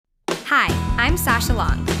Hi, I'm Sasha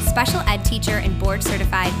Long, special ed teacher and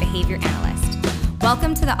board-certified behavior analyst.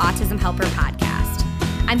 Welcome to the Autism Helper podcast.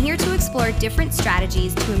 I'm here to explore different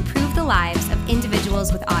strategies to improve the lives of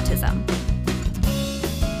individuals with autism.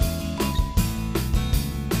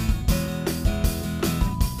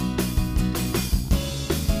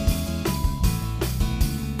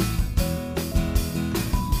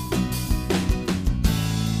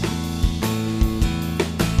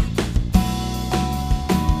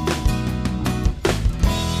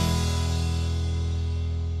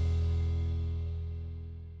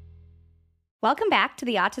 Welcome back to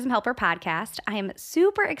the Autism Helper podcast. I am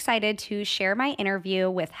super excited to share my interview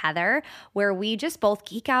with Heather, where we just both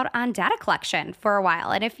geek out on data collection for a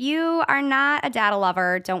while. And if you are not a data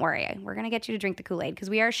lover, don't worry. We're going to get you to drink the Kool-Aid because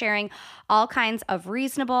we are sharing all kinds of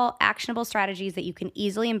reasonable, actionable strategies that you can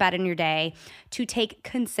easily embed in your day to take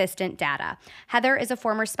consistent data. Heather is a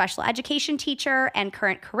former special education teacher and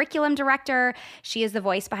current curriculum director. She is the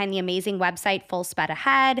voice behind the amazing website Full Sped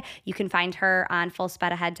Ahead. You can find her on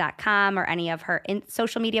fullspedahead.com or any of her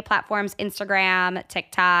social media platforms, Instagram,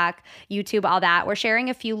 TikTok, YouTube, all that. We're sharing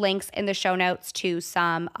a few links in the show notes to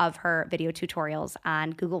some of her video tutorials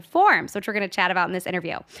on Google Forms, which we're going to chat about in this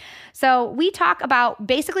interview. So we talk about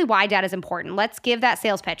basically why data is important. Let's give that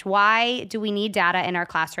sales pitch. Why do we need data in our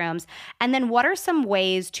classrooms? And then what are some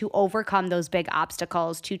ways to overcome those big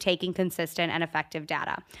obstacles to taking consistent and effective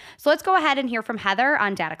data? So let's go ahead and hear from Heather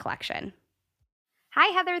on data collection. Hi,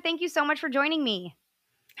 Heather. Thank you so much for joining me.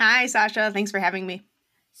 Hi, Sasha. Thanks for having me.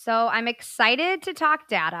 So I'm excited to talk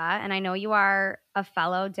data, and I know you are a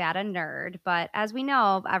fellow data nerd, but as we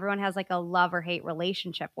know, everyone has like a love or hate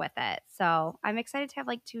relationship with it. So I'm excited to have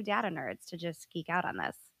like two data nerds to just geek out on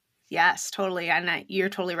this. Yes, totally. And you're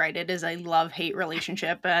totally right. It is a love-hate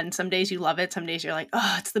relationship. And some days you love it. Some days you're like,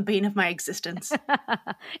 oh, it's the bane of my existence.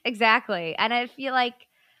 Exactly. And I feel like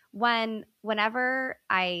whenever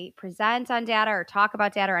I present on data or talk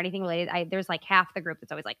about data or anything related, there's like half the group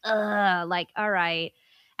that's always like, like, all right.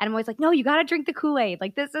 And I'm always like, no, you got to drink the Kool-Aid.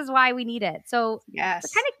 Like, this is why we need it. So yes,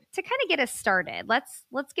 to kind of get us started,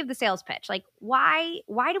 let's give the sales pitch. Like, why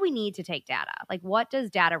do we need to take data? Like, what does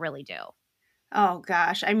data really do? Oh,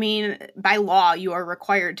 gosh. I mean, by law, you are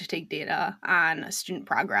required to take data on student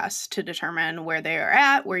progress to determine where they are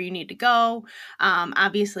at, where you need to go.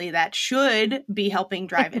 Obviously, that should be helping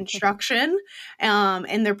drive instruction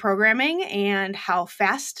in their programming and how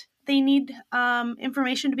fast they need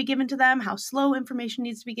information to be given to them, how slow information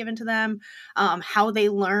needs to be given to them, how they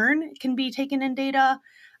learn can be taken in data.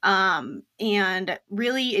 And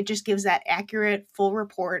really, it just gives that accurate, full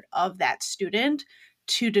report of that student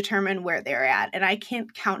to determine where they're at. And I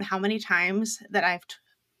can't count how many times that I've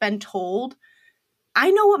been told,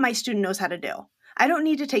 I know what my student knows how to do. I don't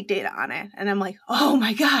need to take data on it. And I'm like, oh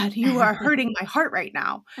my God, you are hurting my heart right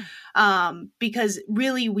now. Because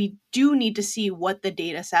really, we do need to see what the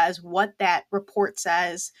data says, what that report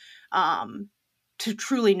says, to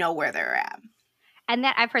truly know where they're at. And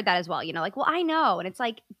that I've heard that as well, like, well, I know. And it's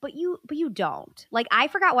like, but you don't. Like, I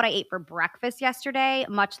forgot what I ate for breakfast yesterday,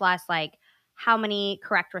 much less like how many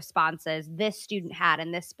correct responses this student had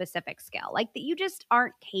in this specific skill. Like, that you just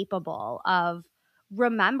aren't capable of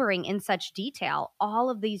remembering in such detail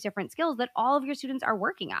all of these different skills that all of your students are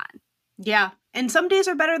working on. Yeah. And some days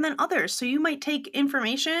are better than others. So you might take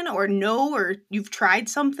information or you've tried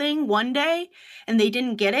something one day and they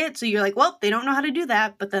didn't get it. So you're like, well, they don't know how to do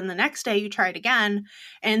that. But then the next day you try it again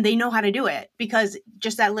and they know how to do it, because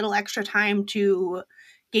just that little extra time to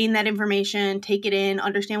gain that information, take it in,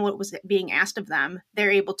 understand what was being asked of them, they're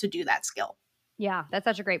able to do that skill. Yeah, that's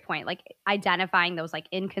such a great point. Like, identifying those like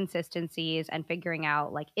inconsistencies and figuring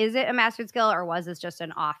out, like, is it a mastered skill or was this just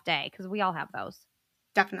an off day? Because we all have those.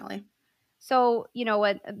 Definitely. So,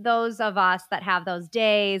 what those of us that have those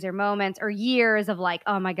days or moments or years of like,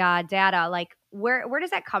 oh my God, data, like where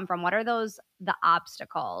does that come from? What are the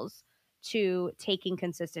obstacles to taking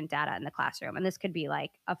consistent data in the classroom? And this could be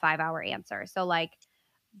like a 5-hour answer. So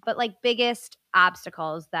but biggest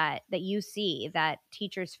obstacles that you see that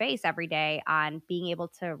teachers face every day on being able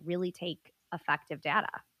to really take effective data.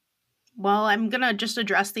 Well, I'm going to just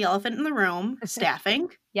address the elephant in the room,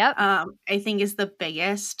 staffing. Yep. I think is the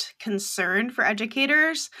biggest concern for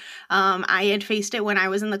educators. I had faced it when I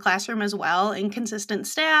was in the classroom as well, inconsistent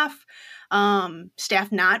staff, staff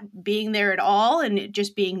not being there at all and it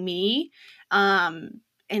just being me.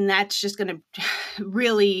 And that's just going to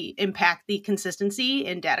really impact the consistency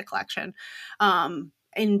in data collection.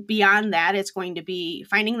 And beyond that, it's going to be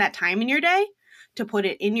finding that time in your day to put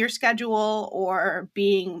it in your schedule or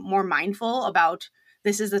being more mindful about,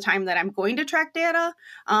 this is the time that I'm going to track data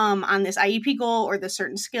on this IEP goal or this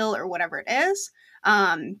certain skill or whatever it is.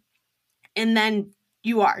 And then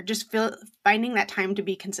you are just finding that time to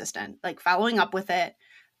be consistent, like following up with it,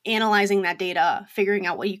 analyzing that data, figuring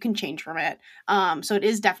out what you can change from it. So it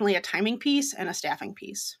is definitely a timing piece and a staffing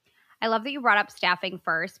piece. I love that you brought up staffing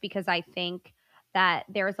first because I think that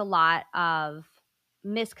there's a lot of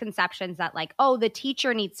misconceptions that like, oh, the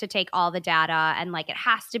teacher needs to take all the data and like it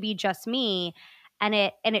has to be just me and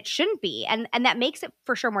it shouldn't be. And that makes it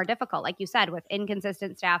for sure more difficult like you said with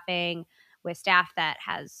inconsistent staffing, with staff that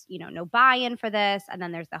has, no buy-in for this, and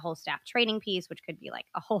then there's the whole staff training piece which could be like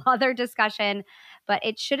a whole other discussion, but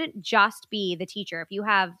it shouldn't just be the teacher. If you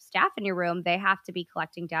have staff in your room, they have to be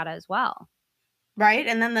collecting data as well. Right?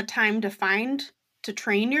 And then the time to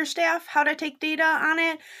train your staff how to take data on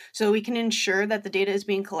it so we can ensure that the data is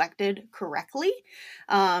being collected correctly,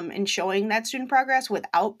 and showing that student progress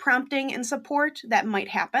without prompting and support that might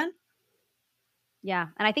happen. Yeah,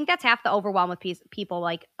 and I think that's half the overwhelm with people.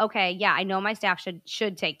 Like, okay, yeah, I know my staff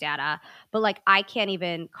should take data, but like I can't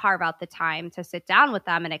even carve out the time to sit down with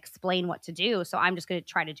them and explain what to do. So I'm just going to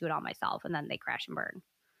try to do it all myself, and then they crash and burn.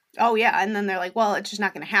 Oh yeah, and then they're like, "Well, it's just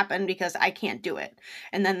not going to happen because I can't do it."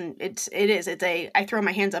 And then I throw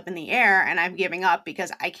my hands up in the air and I'm giving up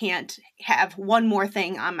because I can't have one more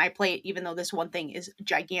thing on my plate even though this one thing is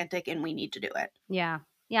gigantic and we need to do it. Yeah,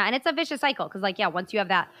 yeah, and it's a vicious cycle because, like, yeah, once you have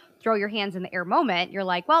that throw your hands in the air moment, you're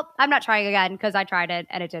like, well, I'm not trying again because I tried it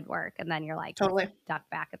and it did work, and then you're like Totally. stuck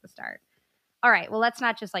back at the start. All right. Well, let's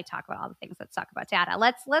not just like talk about all the things that suck about data.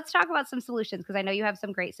 Let's talk about some solutions because I know you have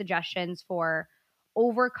some great suggestions for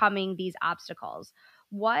overcoming these obstacles.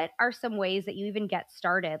 What are some ways that you even get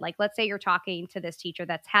started? Like, let's say you're talking to this teacher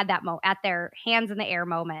that's had that at their hands in the air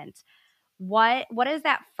moment. What is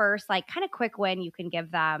that first like kind of quick win you can give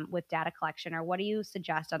them with data collection, or what do you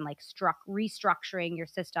suggest on like restructuring your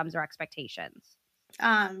systems or expectations?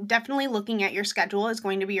 Definitely looking at your schedule is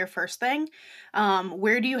going to be your first thing.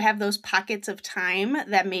 Where do you have those pockets of time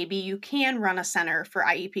that maybe you can run a center for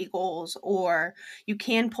IEP goals, or you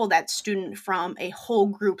can pull that student from a whole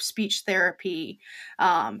group speech therapy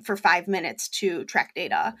for 5 minutes to track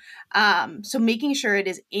data? So making sure it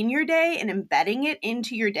is in your day and embedding it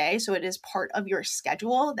into your day so it is part of your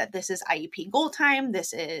schedule that this is IEP goal time,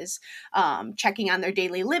 this is checking on their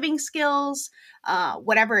daily living skills,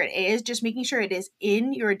 whatever it is, just making sure it is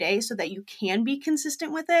in your day so that you can be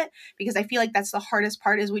consistent with it. Because I feel like that's the hardest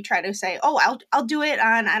part is we try to say, oh, I'll do it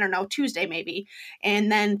on, I don't know, Tuesday maybe.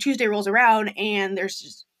 And then Tuesday rolls around and there's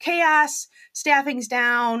just chaos, staffing's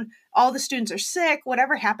down, all the students are sick,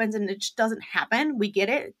 whatever happens, and it just doesn't happen. We get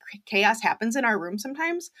it. Chaos happens in our room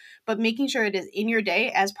sometimes, but making sure it is in your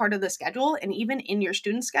day as part of the schedule and even in your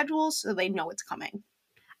student schedules so they know it's coming.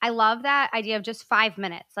 I love that idea of just 5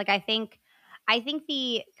 minutes. Like I think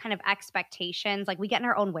the kind of expectations, like we get in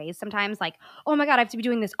our own ways sometimes, like, oh my God, I have to be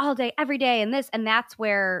doing this all day, every day, and this. And that's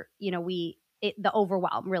where, the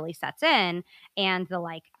overwhelm really sets in. And the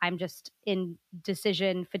like, I'm just in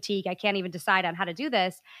decision fatigue. I can't even decide on how to do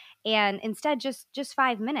this. And instead, just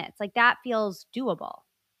 5 minutes. Like that feels doable.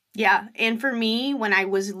 Yeah, and for me, when I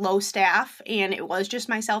was low staff and it was just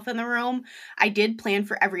myself in the room, I did plan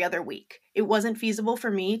for every other week. It wasn't feasible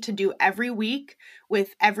for me to do every week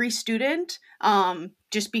with every student,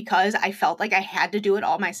 just because I felt like I had to do it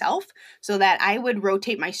all myself so that I would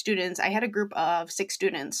rotate my students. I had a group of 6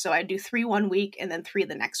 students, so I'd do 3 one week and then 3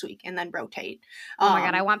 the next week and then rotate. Oh my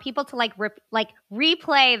God, I want people to like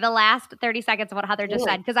replay the last 30 seconds of what Heather just said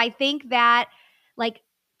Totally. because I think that like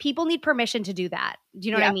people need permission to do that. Do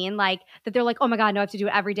you know what I Yeah, mean? Like that they're like, "Oh my God, no, I have to do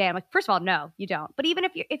it every day." I'm like, "First of all, no, you don't." But even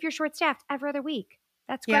if you're short-staffed every other week,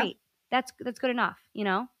 that's yeah. great. That's good enough, you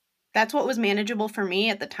know? That's what was manageable for me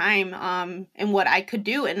at the time, and what I could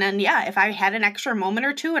do. And then, yeah, if I had an extra moment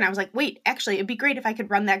or two and I was like, wait, actually, it'd be great if I could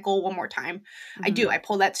run that goal one more time. I Mhm. do. I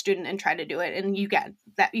pull that student and try to do it. And you get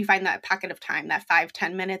that, you find that pocket of time, that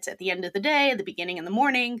 5-10 minutes at the end of the day, at the beginning in the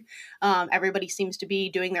morning. Everybody seems to be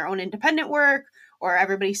doing their own independent work, or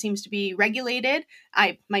everybody seems to be regulated.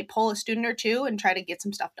 I might pull a student or two and try to get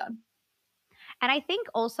some stuff done. And I think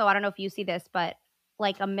also, I don't know if you see this, but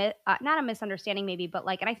like not a misunderstanding maybe, but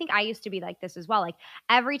like, and I think I used to be like this as well. Like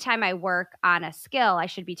every time I work on a skill, I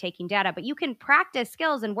should be taking data, but you can practice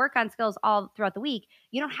skills and work on skills all throughout the week.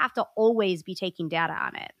 You don't have to always be taking data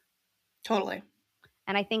on it. Totally.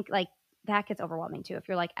 And I think like that gets overwhelming too. If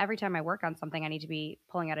you're like, every time I work on something, I need to be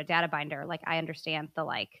pulling out a data binder. Like I understand the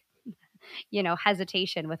like,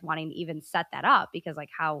 hesitation with wanting to even set that up because like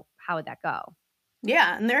how would that go?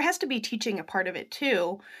 Yeah, and there has to be teaching a part of it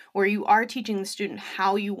too, where you are teaching the student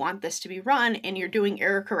how you want this to be run and you're doing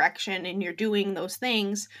error correction and you're doing those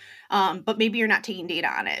things, but maybe you're not taking data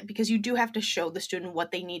on it because you do have to show the student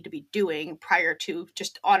what they need to be doing prior to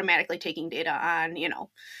just automatically taking data on,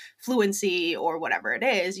 fluency or whatever it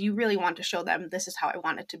is. You really want to show them this is how I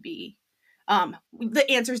want it to be, the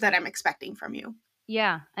answers that I'm expecting from you.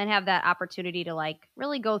 Yeah, and have that opportunity to, like,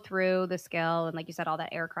 really go through the skill and, like you said, all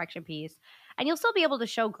that error correction piece. And you'll still be able to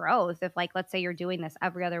show growth if, like, let's say you're doing this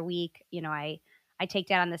every other week, I take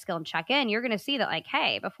down on the skill and check in, you're gonna see that, like,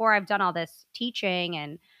 hey, before I've done all this teaching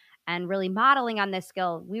and really modeling on this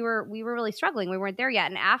skill, we were really struggling. We weren't there yet.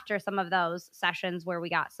 And after some of those sessions where we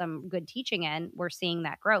got some good teaching in, we're seeing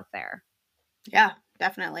that growth there. Yeah,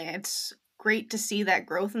 definitely. It's great to see that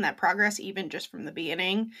growth and that progress even just from the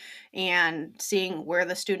beginning and seeing where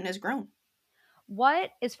the student has grown. What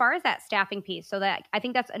as far as that staffing piece, so that I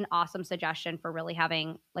think that's an awesome suggestion for really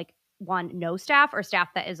having, like, one, no staff or staff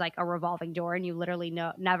that is like a revolving door and you literally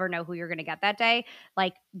never know who you're gonna get that day.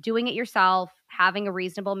 Like, doing it yourself, having a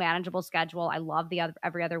reasonable, manageable schedule. I love the other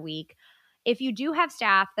every other week. If you do have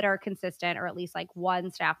staff that are consistent, or at least, like, one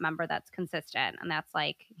staff member that's consistent, and that's,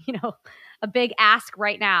 like, a big ask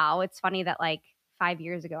right now. It's funny that, like, 5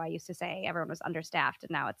 years ago, I used to say everyone was understaffed, and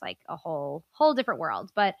now it's, like, a whole different world.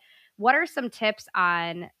 But what are some tips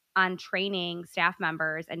on training staff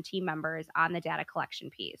members and team members on the data collection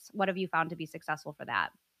piece? What have you found to be successful for that?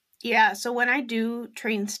 Yeah, so when I do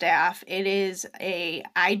train staff, it is a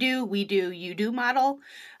I do, we do, you do model.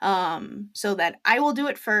 So that I will do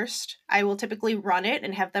it first. I will typically run it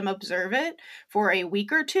and have them observe it for a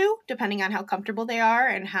week or two, depending on how comfortable they are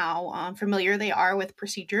and how familiar they are with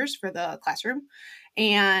procedures for the classroom.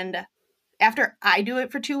 And after I do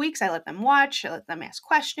it for 2 weeks, I let them watch, I let them ask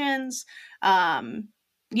questions. Um,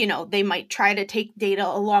 they might try to take data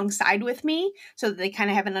alongside with me so that they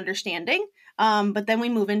kind of have an understanding. But then we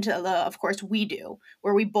move into of course, we do,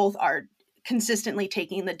 where we both are consistently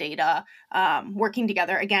taking the data, working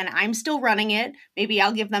together. Again, I'm still running it. Maybe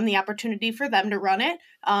I'll give them the opportunity for them to run it,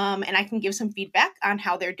 and I can give some feedback on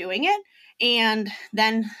how they're doing it. And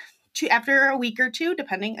then after a week or two,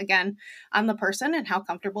 depending again on the person and how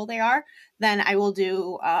comfortable they are, then I will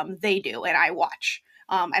do, they do, and I watch.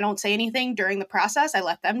 I don't say anything during the process. I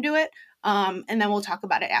let them do it. And then we'll talk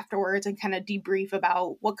about it afterwards and kind of debrief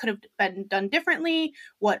about what could have been done differently,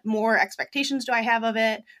 what more expectations do I have of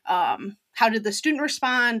it, how did the student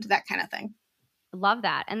respond, that kind of thing. Love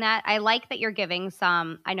that. And that I like that you're giving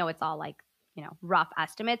some, I know it's all like, rough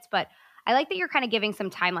estimates, but I like that you're kind of giving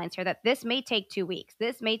some timelines here that this may take 2 weeks.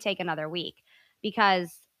 This may take another week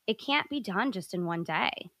because it can't be done just in one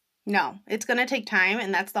day. No, it's going to take time.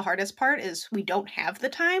 And that's the hardest part is we don't have the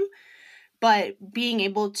time, but being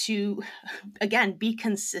able to, again, be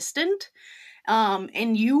consistent.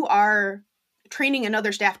 And you are training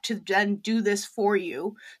another staff to then do this for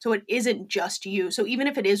you. So it isn't just you. So even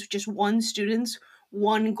if it is just one student's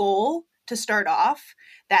one goal to start off,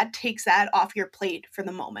 that takes that off your plate for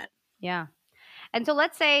the moment. Yeah. And so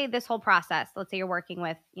let's say this whole process, let's say you're working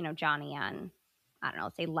with, Johnny on, I don't know,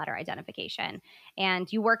 let's say letter identification,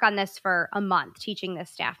 and you work on this for a month, teaching this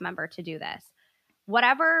staff member to do this.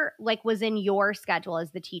 Whatever, like, was in your schedule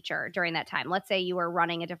as the teacher during that time. Let's say you were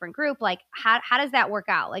running a different group, like, how does that work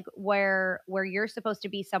out? Like, where you're supposed to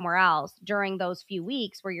be somewhere else during those few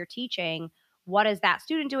weeks where you're teaching, what is that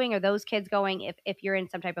student doing or those kids going if you're in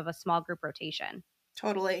some type of a small group rotation?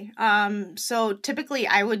 Totally. So typically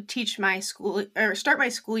I would teach my school or start my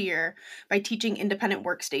school year by teaching independent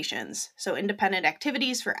workstations. So independent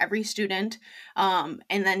activities for every student. And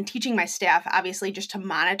then teaching my staff, obviously, just to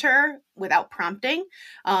monitor without prompting,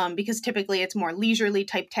 because typically it's more leisurely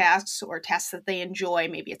type tasks or tasks that they enjoy.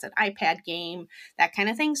 Maybe it's an iPad game, that kind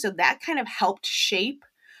of thing. So that kind of helped shape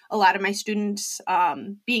a lot of my students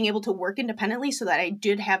being able to work independently so that I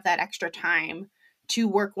did have that extra time to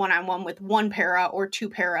work one-on-one with one para or two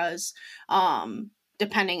paras,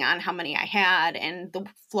 depending on how many I had and the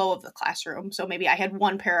flow of the classroom. So maybe I had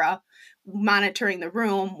one para monitoring the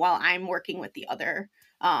room while I'm working with the other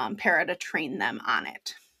para to train them on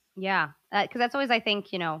it. Yeah, because that's always, I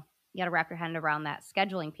think, you got to wrap your head around that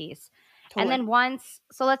scheduling piece. And Totally. then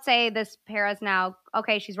so let's say this para's now,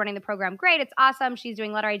 okay, she's running the program. Great. It's awesome. She's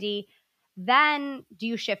doing letter ID. Then do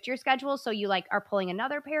you shift your schedule? So you, like, are pulling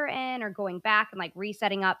another para in or going back and, like,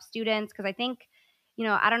 resetting up students? Because I think,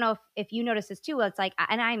 I don't know if you notice this too. It's like,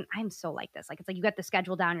 and I'm so like this. Like, it's like you got the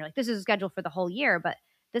schedule down. You're like, this is a schedule for the whole year. But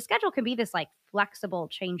the schedule can be this, like, flexible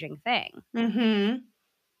changing thing. Mm-hmm.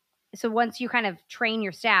 So once you kind of train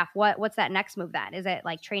your staff, what's that next move then? Is it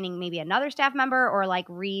like training maybe another staff member or like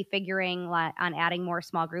refiguring on adding more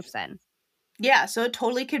small groups in? Yeah, so it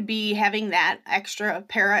totally could be having that extra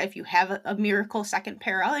para if you have a miracle second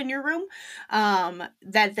para in your room,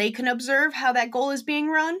 that they can observe how that goal is being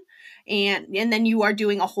run, and then you are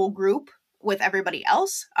doing a whole group with everybody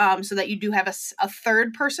else, so that you do have a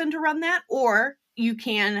third person to run that, or you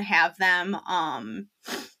can have them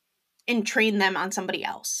and train them on somebody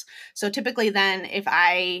else. So typically then if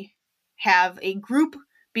I have a group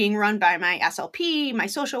being run by my SLP, my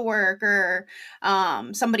social worker,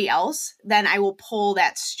 somebody else, then I will pull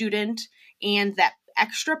that student and that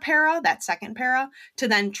extra para, that second para, to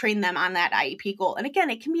then train them on that IEP goal. And again,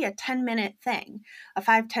 it can be a 10-minute thing, a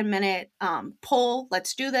 5-10 minute pull,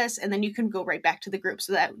 let's do this, and then you can go right back to the group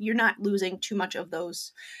so that you're not losing too much of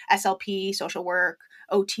those SLP, social work,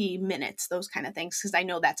 OT minutes, those kind of things, because I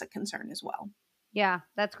know that's a concern as well. Yeah,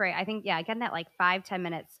 that's great. I think, yeah, getting that like 5-10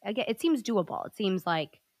 minutes, again, it seems doable. It seems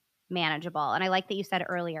like manageable. And I like that you said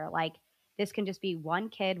earlier, like, this can just be one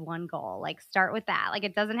kid, one goal. Like, start with that. Like,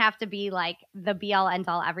 it doesn't have to be like the be all end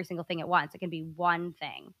all every single thing at once. It can be one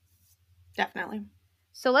thing. Definitely.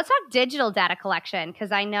 So let's talk digital data collection,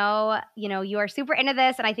 because I know, you are super into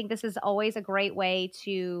this. And I think this is always a great way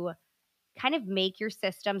to kind of make your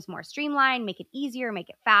systems more streamlined, make it easier, make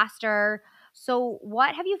it faster. So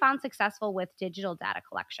what have you found successful with digital data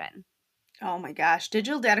collection? Oh my gosh,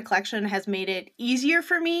 digital data collection has made it easier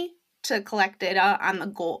for me to collect data on the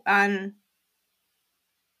goal on.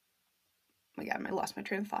 Oh my God, I lost my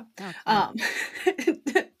train of thought. Oh,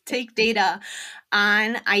 Take data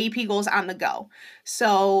on IEP goals on the go.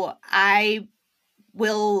 So I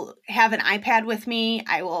will have an iPad with me.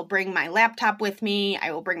 I will bring my laptop with me.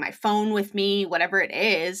 I will bring my phone with me, whatever it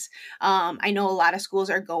is. I know a lot of schools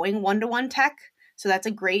are going one-to-one tech. So that's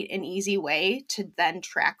a great and easy way to then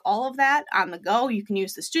track all of that on the go. You can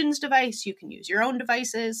use the student's device. You can use your own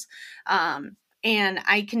devices. And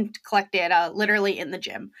I can collect data literally in the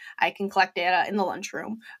gym. I can collect data in the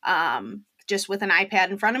lunchroom. Just with an iPad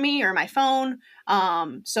in front of me or my phone.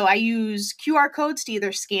 So I use QR codes to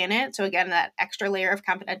either scan it. So again, that extra layer of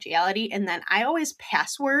confidentiality. And then I always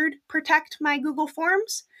password protect my Google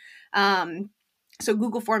Forms. So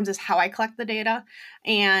Google Forms is how I collect the data.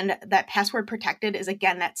 And that password protected is,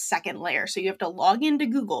 again, that second layer. So you have to log into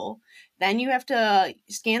Google. Then you have to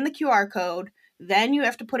scan the QR code. Then you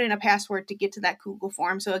have to put in a password to get to that Google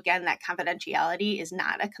form. So again, that confidentiality is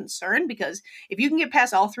not a concern, because if you can get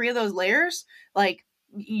past all three of those layers, like,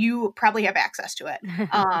 you probably have access to it.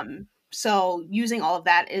 So using all of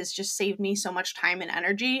that is just saved me so much time and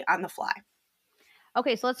energy on the fly.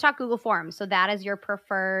 Okay, so let's talk Google Forms. So that is your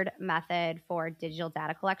preferred method for digital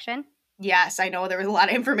data collection? Yes, I know there was a lot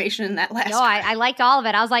of information in that last No, I liked all of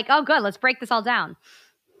it. I was like, oh, good, let's break this all down.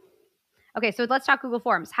 Okay, so let's talk Google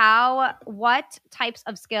Forms. What types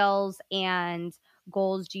of skills and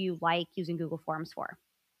goals do you like using Google Forms for?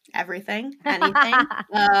 Everything, anything.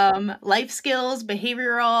 Life skills,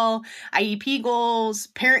 behavioral, IEP goals,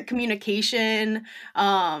 parent communication,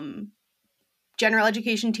 general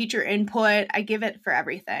education teacher input. I give it for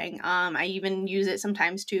everything. I even use it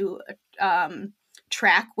sometimes to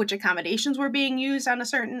track which accommodations were being used on a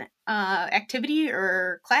certain activity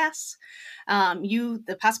or class.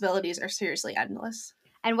 The possibilities are seriously endless.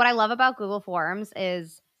 And what I love about Google Forms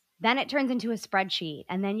is then it turns into a spreadsheet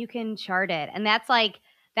and then you can chart it. And that's like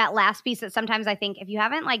that last piece that sometimes I think if you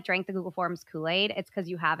haven't like drank the Google Forms Kool-Aid, it's because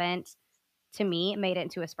you haven't, to me, made it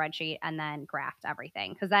into a spreadsheet and then graphed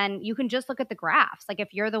everything. Because then you can just look at the graphs. Like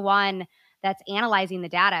if you're the one that's analyzing the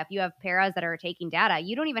data, if you have paras that are taking data,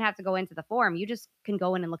 you don't even have to go into the form. You just can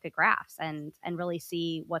go in and look at graphs and really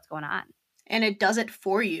see what's going on. And it does it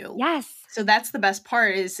for you. Yes. So that's the best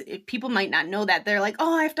part, is people might not know that. They're like,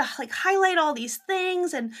 oh, I have to like highlight all these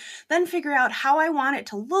things and then figure out how I want it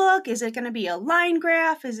to look. Is it going to be a line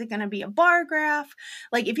graph? Is it going to be a bar graph?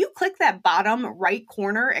 Like if you click that bottom right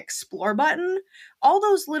corner explore button, all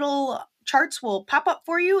those little charts will pop up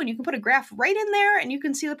for you and you can put a graph right in there and you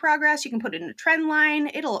can see the progress. You can put it in a trend line.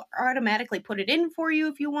 It'll automatically put it in for you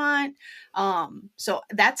if you want. So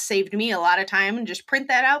that saved me a lot of time, and just print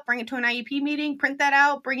that out, bring it to an IEP meeting, print that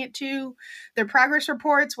out, bring it to their progress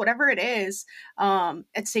reports, whatever it is.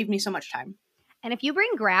 It saved me so much time. And if you bring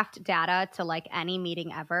graphed data to like any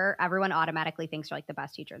meeting ever, everyone automatically thinks you're like the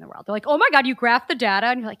best teacher in the world. They're like, oh my God, you graphed the data.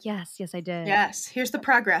 And you're like, yes, I did. Yes. Here's the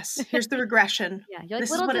progress. Here's the regression. Yeah. You're like, this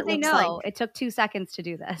little is what did it they looks know like. it took 2 seconds to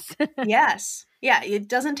do this. Yes. Yeah. It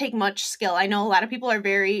doesn't take much skill. I know a lot of people are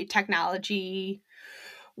very technology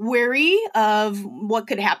wary of what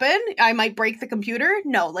could happen. I might break the computer.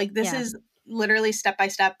 No, like this is literally step by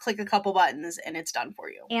step, click a couple buttons and it's done for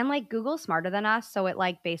you. And like Google's smarter than us, so it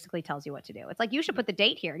like basically tells you what to do. It's like, you should put the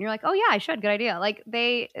date here, and you're like, oh yeah, I should, good idea. Like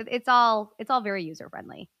it's all very user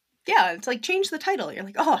friendly. Yeah, it's like change the title. You're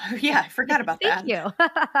like, oh yeah, I forgot about Thank that. you.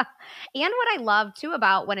 And what I love too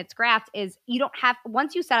about when it's graphed is you don't have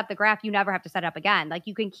once you set up the graph, you never have to set it up again. Like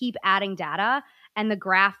you can keep adding data and the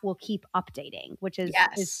graph will keep updating, which is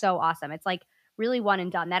Yes. so awesome. It's like really one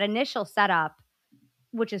and done. That initial setup,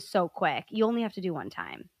 which is so quick, you only have to do one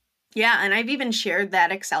time. Yeah, and I've even shared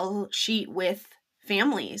that Excel sheet with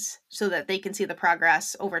families so that they can see the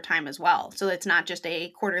progress over time as well. So it's not just a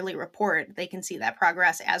quarterly report, they can see that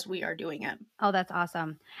progress as we are doing it. Oh, that's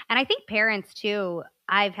awesome. And I think parents too,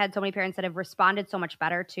 I've had so many parents that have responded so much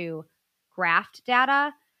better to graphed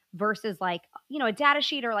data versus like, a data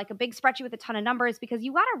sheet or like a big spreadsheet with a ton of numbers because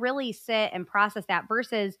you got to really sit and process that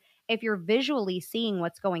versus if you're visually seeing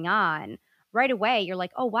what's going on right away, you're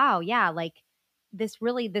like, "Oh wow, yeah, like this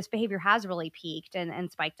behavior has really peaked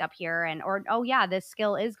and spiked up here and or oh yeah, this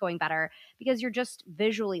skill is going better." Because you're just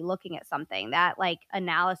visually looking at something. That like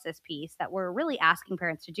analysis piece that we're really asking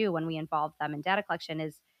parents to do when we involve them in data collection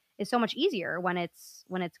is so much easier when it's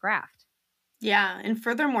graphed. Yeah, and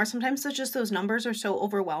furthermore, sometimes it's just those numbers are so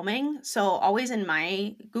overwhelming. So always in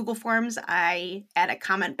my Google Forms, I add a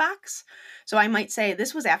comment box. So I might say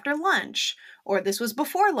this was after lunch, or this was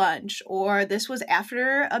before lunch, or this was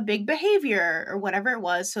after a big behavior, or whatever it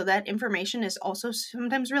was. So that information is also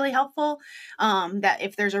sometimes really helpful. That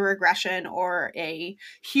if there's a regression or a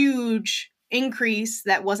huge increase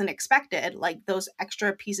that wasn't expected, like those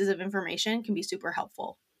extra pieces of information can be super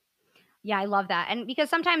helpful. Yeah, I love that. And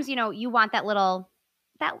because sometimes, you want that little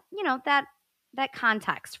that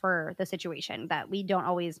context for the situation that we don't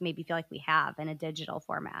always maybe feel like we have in a digital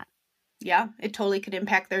format. Yeah, it totally could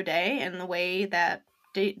impact their day and the way that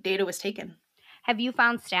data was taken. Have you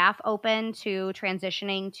found staff open to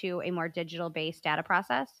transitioning to a more digital based data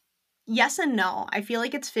process? Yes and no. I feel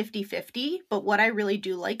like it's 50-50, but what I really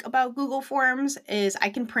do like about Google Forms is I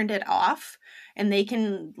can print it off and they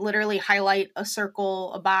can literally highlight a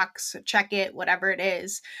circle, a box, check it, whatever it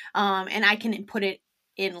is, and I can put it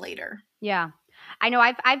in later. Yeah. I know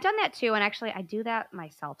I've done that too, and actually I do that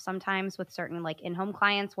myself sometimes with certain, like, in-home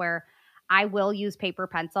clients where I will use paper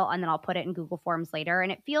pencil and then I'll put it in Google Forms later,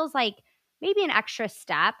 and it feels like maybe an extra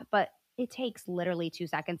step, but it takes literally 2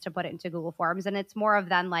 seconds to put it into Google Forms, and it's more of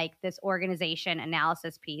then, like, this organization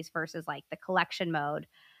analysis piece versus, like, the collection mode.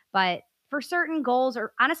 But for certain goals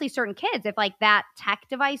or honestly certain kids, if, like, that tech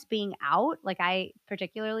device being out, like, I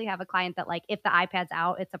particularly have a client that, like, if the iPad's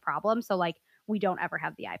out, it's a problem, so, like, we don't ever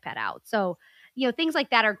have the iPad out. So, things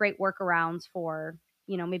like that are great workarounds for,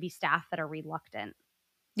 maybe staff that are reluctant.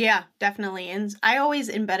 Yeah, definitely. And I always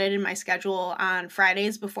embedded in my schedule on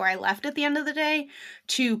Fridays before I left at the end of the day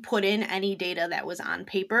to put in any data that was on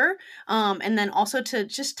paper. And then also to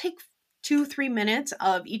just take 2-3 minutes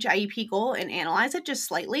of each IEP goal and analyze it just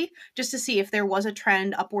slightly, just to see if there was a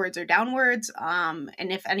trend upwards or downwards, and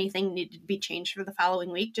if anything needed to be changed for the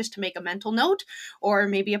following week, just to make a mental note or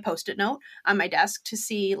maybe a post it note on my desk to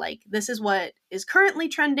see like this is what is currently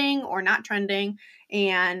trending or not trending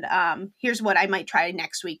and here's what I might try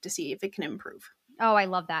next week to see if it can improve. Oh, I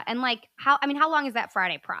love that. And like how long does that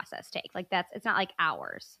Friday process take? Like it's not like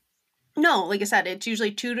hours. No, like I said, it's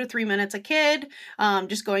usually 2 to 3 minutes a kid,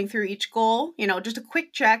 just going through each goal, just a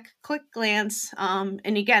quick check, quick glance.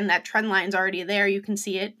 And again, that trend line's already there. You can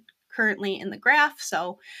see it currently in the graph.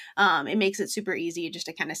 So it makes it super easy just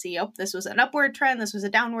to kind of see, oh, this was an upward trend. This was a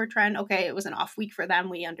downward trend. Okay, it was an off week for them.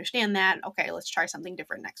 We understand that. Okay, let's try something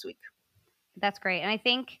different next week. That's great. And I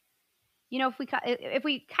think, if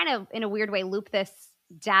we kind of in a weird way loop this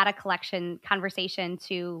data collection conversation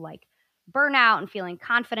to like burnout and feeling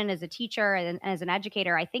confident as a teacher and as an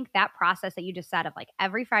educator, I think that process that you just said of like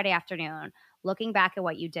every Friday afternoon looking back at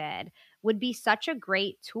what you did would be such a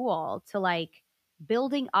great tool to like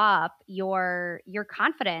building up your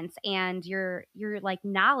confidence and your like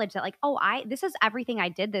knowledge that like, oh, I this is everything I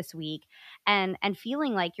did this week, and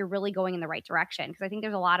feeling like you're really going in the right direction, because I think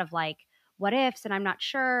there's a lot of like what ifs and I'm not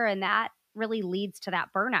sure, and that really leads to that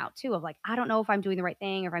burnout too of like, I don't know if I'm doing the right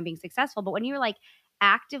thing or if I'm being successful. But when you're like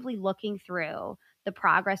actively looking through the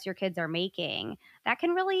progress your kids are making, that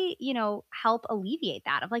can really, help alleviate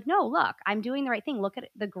that of like, no, look, I'm doing the right thing. Look at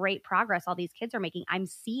the great progress all these kids are making. I'm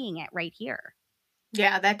seeing it right here.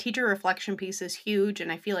 Yeah, that teacher reflection piece is huge,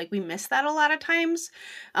 and I feel like we miss that a lot of times.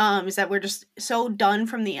 Is that we're just so done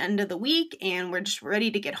from the end of the week and we're just ready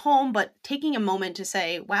to get home, but taking a moment to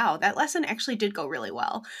say, wow, that lesson actually did go really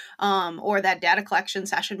well, or that data collection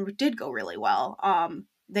session did go really well.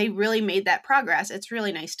 They really made that progress. It's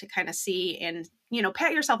really nice to kind of see and,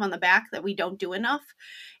 pat yourself on the back that we don't do enough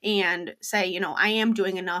and say, I am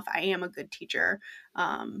doing enough. I am a good teacher,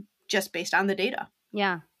 just based on the data.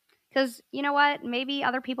 Yeah. Because you know what? Maybe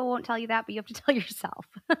other people won't tell you that, but you have to tell yourself.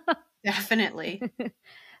 Definitely.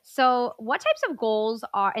 So, what types of goals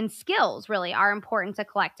are and skills really are important to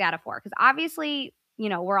collect data for? Because obviously,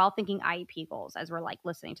 we're all thinking IEP goals as we're like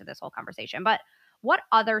listening to this whole conversation, but what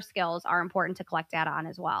other skills are important to collect data on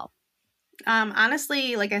as well?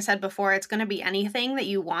 Honestly, like I said before, it's going to be anything that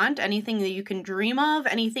you want, anything that you can dream of,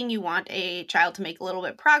 anything you want a child to make a little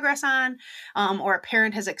bit progress on, or a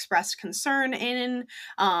parent has expressed concern in,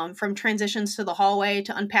 from transitions to the hallway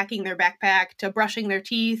to unpacking their backpack to brushing their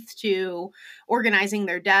teeth to organizing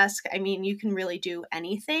their desk. I mean, you can really do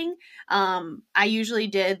anything. I usually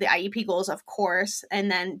did the IEP goals, of course, and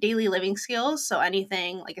then daily living skills. So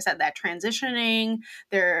anything, like I said, that transitioning,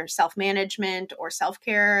 their self management or self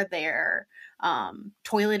care, their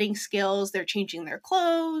toileting skills, they're changing their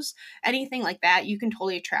clothes, anything like that, you can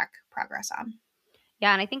totally track progress on.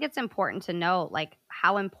 Yeah, and I think it's important to note like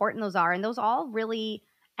how important those are, and those all really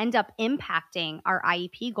end up impacting our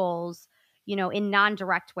IEP goals, in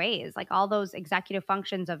non-direct ways. Like all those executive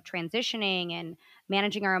functions of transitioning and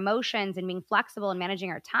managing our emotions and being flexible and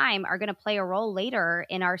managing our time are going to play a role later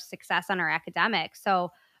in our success on our academics.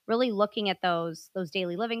 So really looking at those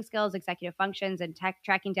daily living skills, executive functions, and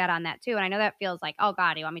tracking data on that too. And I know that feels like, oh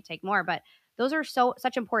God, you want me to take more, but those are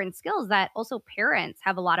such important skills that also parents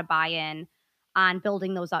have a lot of buy-in on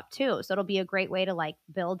building those up too. So it'll be a great way to like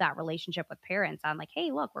build that relationship with parents on like,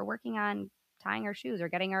 hey, look, we're working on tying our shoes or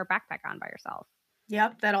getting our backpack on by yourself.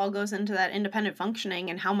 Yep, that all goes into that independent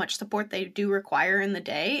functioning and how much support they do require in the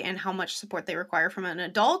day and how much support they require from an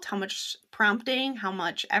adult, how much prompting, how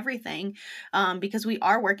much everything, because we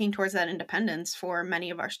are working towards that independence for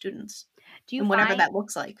many of our students Do you and whatever find that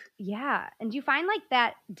looks like. Yeah. And do you find like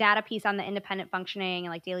that data piece on the independent functioning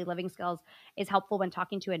and like daily living skills is helpful when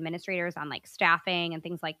talking to administrators on like staffing and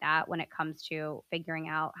things like that when it comes to figuring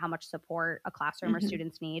out how much support a classroom or Mhm.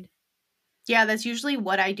 students need? Yeah, that's usually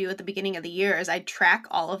what I do at the beginning of the year is I track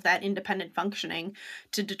all of that independent functioning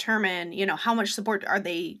to determine, how much support are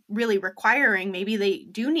they really requiring. Maybe they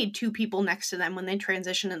do need two people next to them when they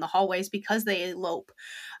transition in the hallways because they elope.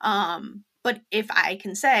 But if I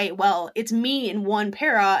can say, well, it's me and one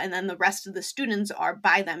para and then the rest of the students are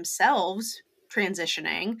by themselves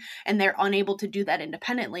transitioning and they're unable to do that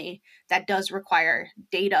independently, that does require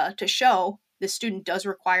data to show the student does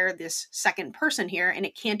require this second person here and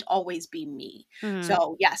it can't always be me. Mhm.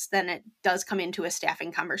 So yes, then it does come into a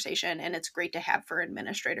staffing conversation and it's great to have for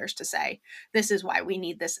administrators to say, this is why we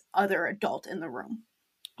need this other adult in the room.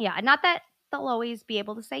 Yeah, not that they'll always be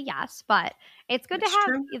able to say yes, but it's good to It's have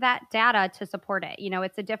true. that data to support it.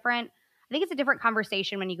 I think it's a different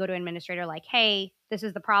conversation when you go to an administrator like, "Hey, this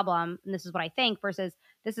is the problem and this is what I think," versus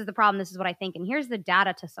 "This is the problem, this is what I think and here's the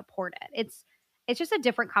data to support it." It's just a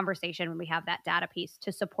different conversation when we have that data piece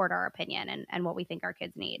to support our opinion and what we think our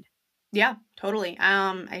kids need. Yeah, totally.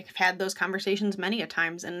 I've had those conversations many a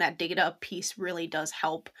times and that data piece really does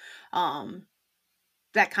help um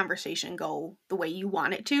that conversation go the way you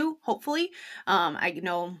want it to, hopefully. I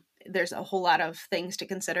know there's a whole lot of things to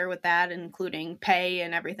consider with that, including pay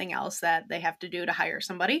and everything else that they have to do to hire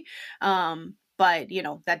somebody. But,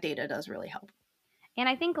 that data does really help. And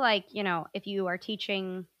I think like, if you are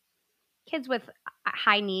teaching kids with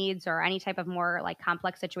high needs or any type of more like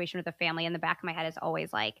complex situation with a family, in the back of my head is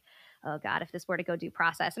always like, oh God, if this were to go due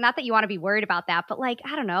process. And not that you want to be worried about that, but like,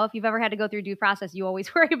 I don't know, if you've ever had to go through due process, you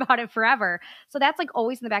always worry about it forever. So that's like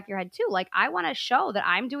always in the back of your head too. Like, I want to show that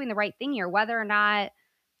I'm doing the right thing here, whether or not,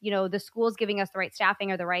 the school's giving us the right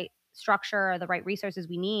staffing or the right structure or the right resources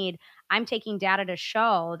we need. I'm taking data to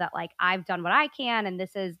show that like I've done what I can and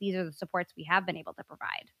these are the supports we have been able to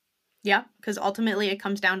provide. Yeah, because ultimately it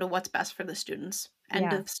comes down to what's best for the students. End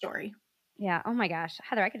Yeah. of story. Yeah. Oh my gosh.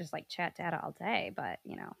 Heather, I could just like chat data all day, but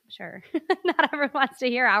sure. Not everyone wants to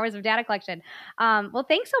hear hours of data collection. Well,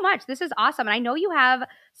 thanks so much. This is awesome. And I know you have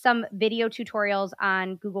some video tutorials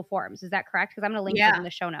on Google Forms. Is that correct? Because I'm going to link those in Yeah. the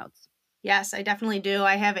show notes. Yes, I definitely do.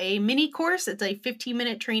 I have a mini course. It's a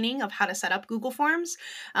 15-minute training of how to set up Google Forms.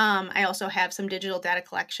 I also have some digital data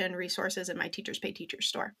collection resources in my Teachers Pay Teachers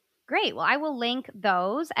store. Great. Well, I will link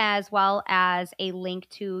those as well as a link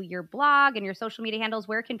to your blog and your social media handles.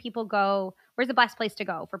 Where can people go? Where's the best place to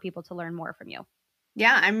go for people to learn more from you?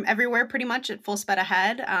 Yeah, I'm everywhere pretty much at full sped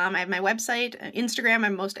ahead. I have my website, Instagram,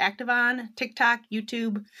 I'm most active on, TikTok,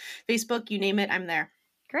 YouTube, Facebook, you name it, I'm there.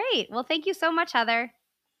 Great. Well, thank you so much, Heather.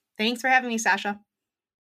 Thanks for having me, Sasha.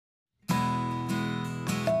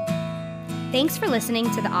 Thanks for listening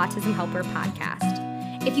to the Autism Helper podcast.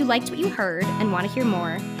 If you liked what you heard and want to hear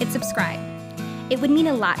more, hit subscribe. It would mean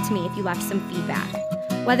a lot to me if you left some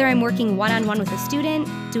feedback. Whether I'm working one-on-one with a student,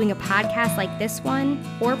 doing a podcast like this one,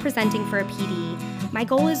 or presenting for a PD, My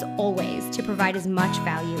goal is always to provide as much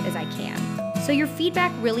value as I can. So your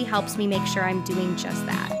feedback really helps me make sure I'm doing just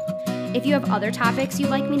that. If you have other topics you'd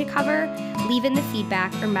like me to cover, leave in the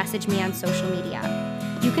feedback or message me on social media.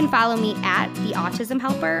 You can follow me at The Autism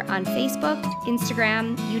Helper on Facebook,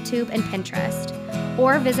 Instagram, YouTube, and Pinterest,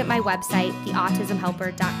 or visit my website,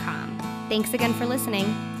 theautismhelper.com. Thanks again for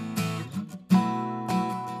listening.